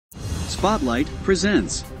Spotlight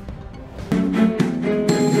presents.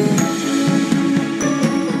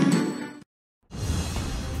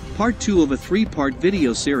 Part 2 of a 3-part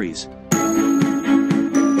video series.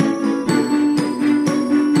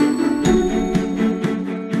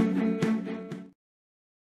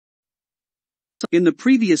 In the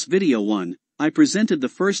previous video 1, I presented the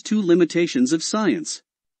first 2 limitations of science.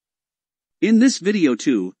 In this video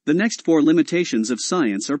 2, the next 4 limitations of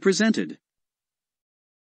science are presented.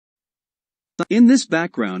 In this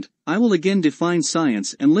background, I will again define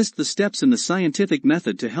science and list the steps in the scientific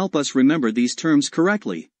method to help us remember these terms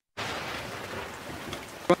correctly.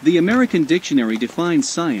 The American Dictionary defines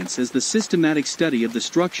science as the systematic study of the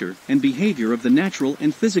structure and behavior of the natural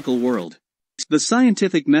and physical world. The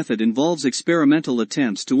scientific method involves experimental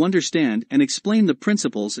attempts to understand and explain the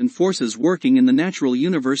principles and forces working in the natural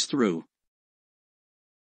universe through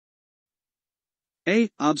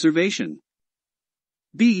A. Observation.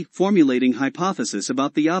 B. Formulating hypothesis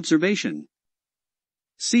about the observation.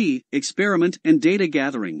 C. Experiment and data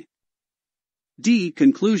gathering. D.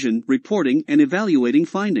 Conclusion, reporting and evaluating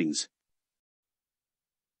findings.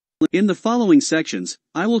 In the following sections,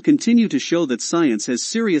 I will continue to show that science has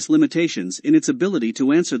serious limitations in its ability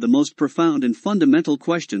to answer the most profound and fundamental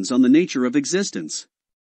questions on the nature of existence.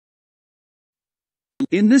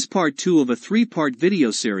 In this part 2 of a 3-part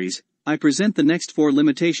video series, I present the next 4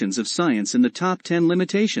 limitations of science in the top 10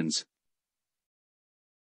 limitations.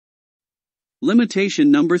 Limitation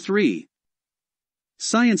number 3.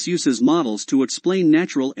 Science uses models to explain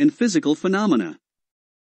natural and physical phenomena.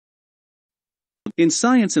 In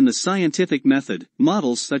science and the scientific method,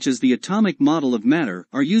 models such as the atomic model of matter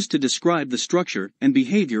are used to describe the structure and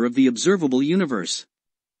behavior of the observable universe.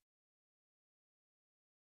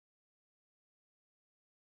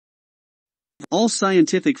 All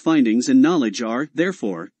scientific findings and knowledge are,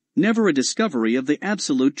 therefore, never a discovery of the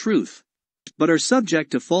absolute truth, but are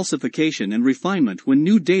subject to falsification and refinement when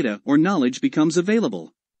new data or knowledge becomes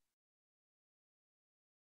available.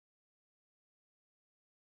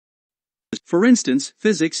 For instance,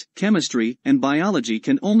 physics, chemistry, and biology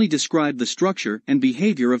can only describe the structure and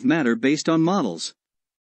behavior of matter based on models,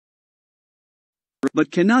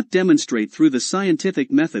 but cannot demonstrate through the scientific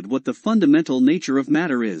method what the fundamental nature of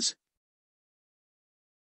matter is.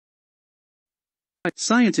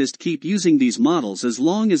 Scientists keep using these models as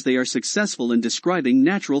long as they are successful in describing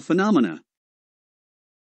natural phenomena.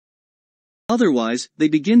 Otherwise, they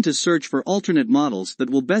begin to search for alternate models that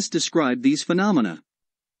will best describe these phenomena.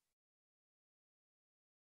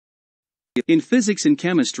 In physics and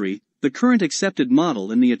chemistry, the current accepted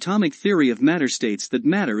model in the atomic theory of matter states that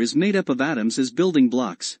matter is made up of atoms as building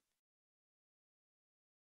blocks.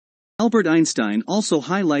 Albert Einstein also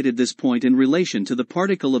highlighted this point in relation to the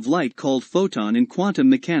particle of light called photon in quantum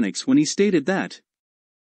mechanics when he stated that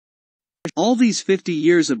all these 50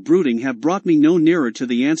 years of brooding have brought me no nearer to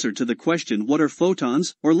the answer to the question, what are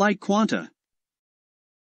photons, or light quanta?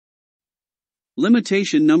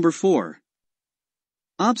 Limitation number 4.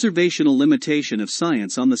 Observational limitation of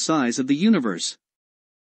science on the size of the universe.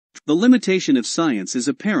 The limitation of science is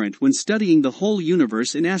apparent when studying the whole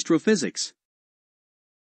universe in astrophysics.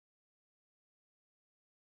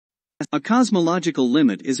 A cosmological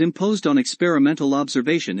limit is imposed on experimental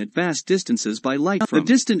observation at vast distances by light from the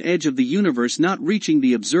distant edge of the universe not reaching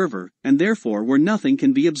the observer, and therefore where nothing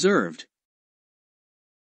can be observed.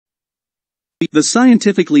 The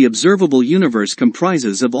scientifically observable universe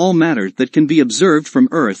comprises of all matter that can be observed from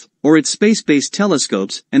Earth, or its space-based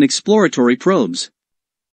telescopes and exploratory probes.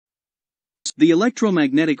 The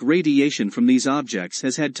electromagnetic radiation from these objects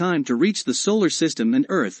has had time to reach the solar system and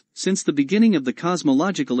Earth since the beginning of the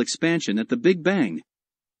cosmological expansion at the Big Bang.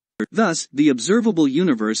 Thus, the observable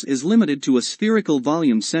universe is limited to a spherical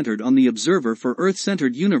volume centered on the observer for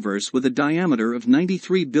Earth-centered universe with a diameter of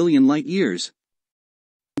 93 billion light-years.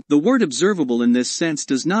 The word observable in this sense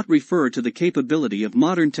does not refer to the capability of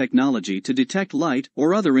modern technology to detect light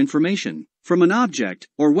or other information from an object,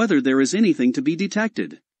 or whether there is anything to be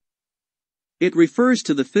detected. It refers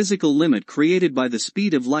to the physical limit created by the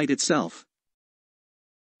speed of light itself.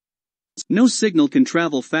 No signal can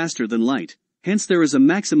travel faster than light, hence there is a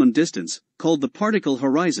maximum distance, called the particle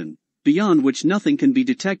horizon, beyond which nothing can be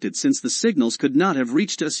detected since the signals could not have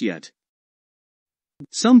reached us yet.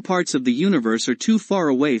 Some parts of the universe are too far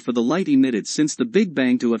away for the light emitted since the Big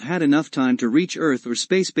Bang to have had enough time to reach Earth or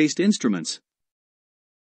space-based instruments,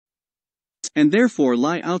 and therefore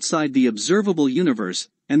lie outside the observable universe,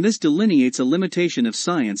 and this delineates a limitation of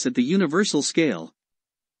science at the universal scale.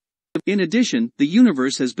 In addition, the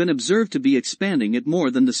universe has been observed to be expanding at more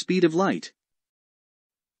than the speed of light.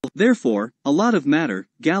 Therefore, a lot of matter,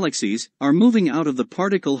 galaxies, are moving out of the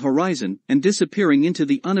particle horizon and disappearing into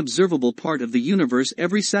the unobservable part of the universe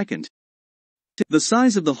every second. The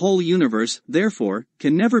size of the whole universe, therefore,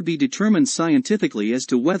 can never be determined scientifically as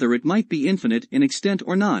to whether it might be infinite in extent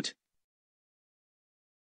or not.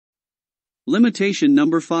 Limitation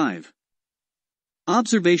number 5.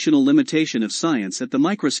 Observational limitation of science at the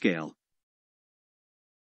microscale.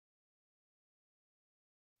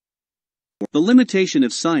 The limitation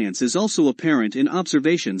of science is also apparent in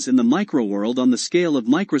observations in the microworld on the scale of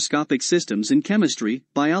microscopic systems in chemistry,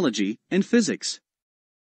 biology, and physics.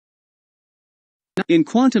 In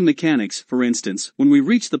quantum mechanics, for instance, when we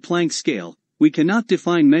reach the Planck scale, we cannot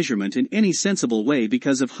define measurement in any sensible way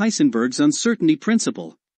because of Heisenberg's uncertainty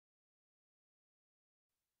principle.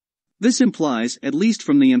 This implies, at least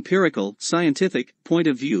from the empirical, scientific, point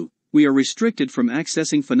of view, we are restricted from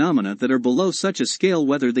accessing phenomena that are below such a scale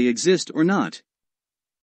whether they exist or not.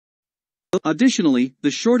 Additionally,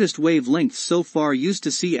 the shortest wavelengths so far used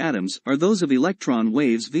to see atoms are those of electron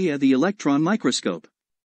waves via the electron microscope.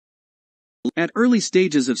 At early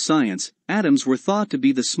stages of science, atoms were thought to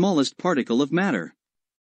be the smallest particle of matter.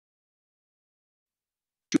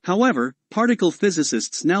 However, particle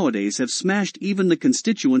physicists nowadays have smashed even the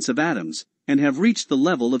constituents of atoms, and have reached the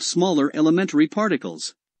level of smaller elementary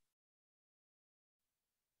particles.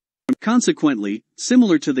 Consequently,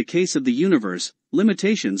 similar to the case of the universe,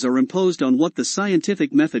 limitations are imposed on what the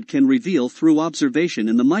scientific method can reveal through observation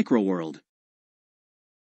in the microworld.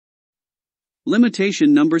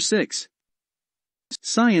 Limitation number 6.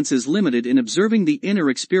 Science is limited in observing the inner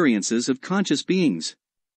experiences of conscious beings.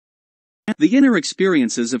 The inner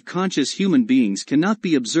experiences of conscious human beings cannot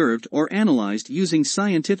be observed or analyzed using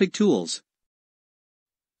scientific tools.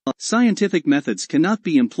 Scientific methods cannot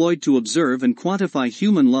be employed to observe and quantify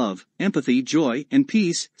human love, empathy, joy, and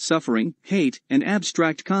peace, suffering, hate, and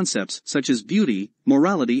abstract concepts such as beauty,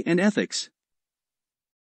 morality, and ethics.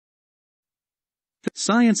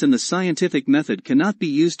 Science and the scientific method cannot be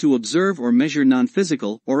used to observe or measure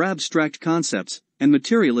non-physical or abstract concepts, and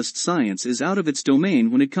materialist science is out of its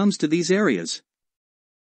domain when it comes to these areas.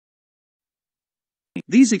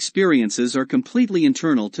 These experiences are completely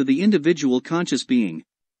internal to the individual conscious being.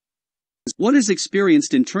 What is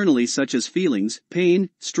experienced internally, such as feelings,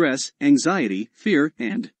 pain, stress, anxiety, fear,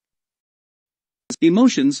 and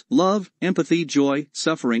emotions, love, empathy, joy,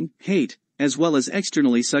 suffering, hate, as well as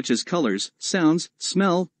externally such as colors, sounds,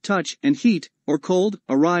 smell, touch, and heat, or cold,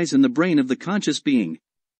 arise in the brain of the conscious being.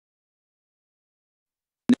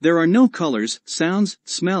 There are no colors, sounds,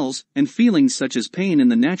 smells, and feelings such as pain in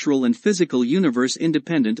the natural and physical universe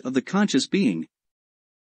independent of the conscious being.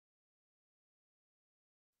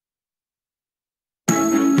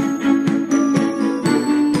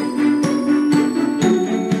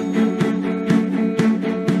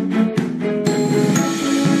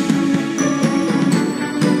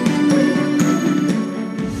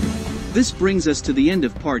 This brings us to the end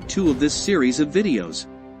of part 2 of this series of videos.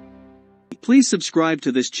 Please subscribe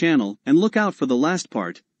to this channel and look out for the last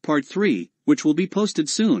part, part 3, which will be posted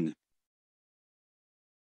soon.